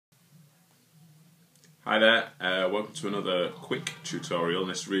Hi there, welcome to another quick tutorial, and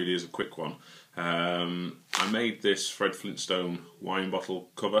this really is a quick one. I made this Fred Flintstone wine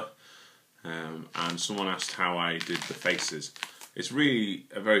bottle cover, and someone asked how I did the faces. It's really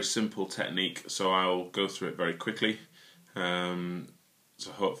a very simple technique, so I'll go through it very quickly,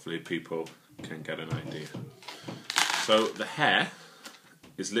 so hopefully people can get an idea. So the hair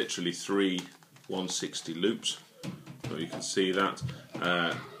is literally 3 160 loops, so you can see that,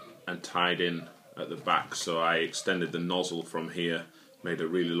 and tied in at the back. So I extended the nozzle from here, made a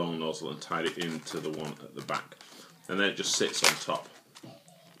really long nozzle and tied it into the one at the back, and then it just sits on top.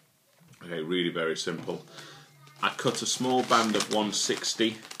 Okay, really very simple. I cut a small band of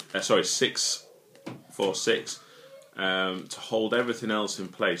 646 to hold everything else in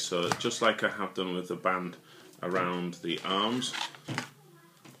place, so just like I have done with the band around the arms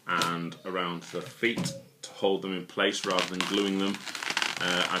and around the feet to hold them in place rather than gluing them.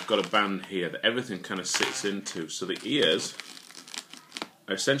 I've got a band here that everything kind of sits into, so the ears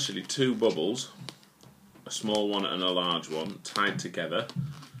are essentially 2 bubbles, a small one and a large one, tied together,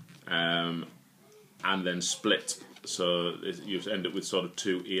 and then split, so you end up with sort of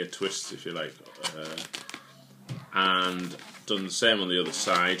 2 ear twists, if you like, and done the same on the other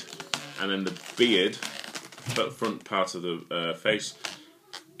side. And then the beard, the front part of the face,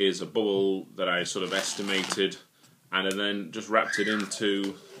 is a bubble that I sort of estimated, and then just wrapped it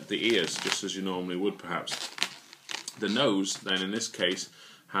into the ears, just as you normally would perhaps. The nose, then, in this case,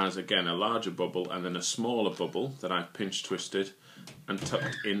 has again a larger bubble and then a smaller bubble that I've pinch twisted and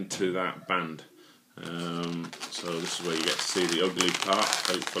tucked into that band. So this is where you get to see the ugly part,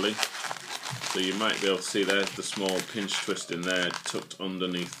 hopefully. So you might be able to see there's the small pinch twist in there, tucked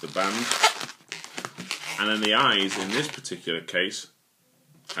underneath the band. And then the eyes, in this particular case,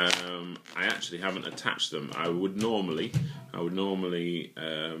 I actually haven't attached them. I would normally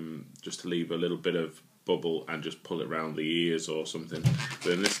just leave a little bit of bubble and just pull it around the ears or something,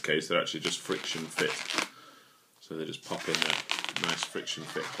 but in this case they're actually just friction fit, so they just pop in a nice friction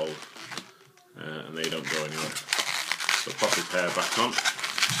fit hole, and they don't go anywhere. So pop his hair back on.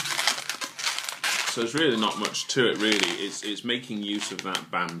 So there's really not much to it really. It's making use of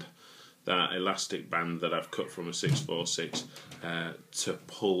that band, that elastic band that I've cut from a 646, to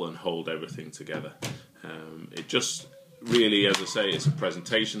pull and hold everything together. It just really, as I say, it's a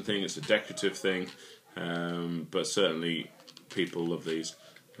presentation thing, it's a decorative thing, but certainly people love these.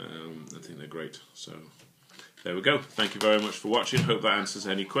 I think they're great. So there we go. Thank you very much for watching. Hope that answers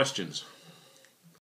any questions.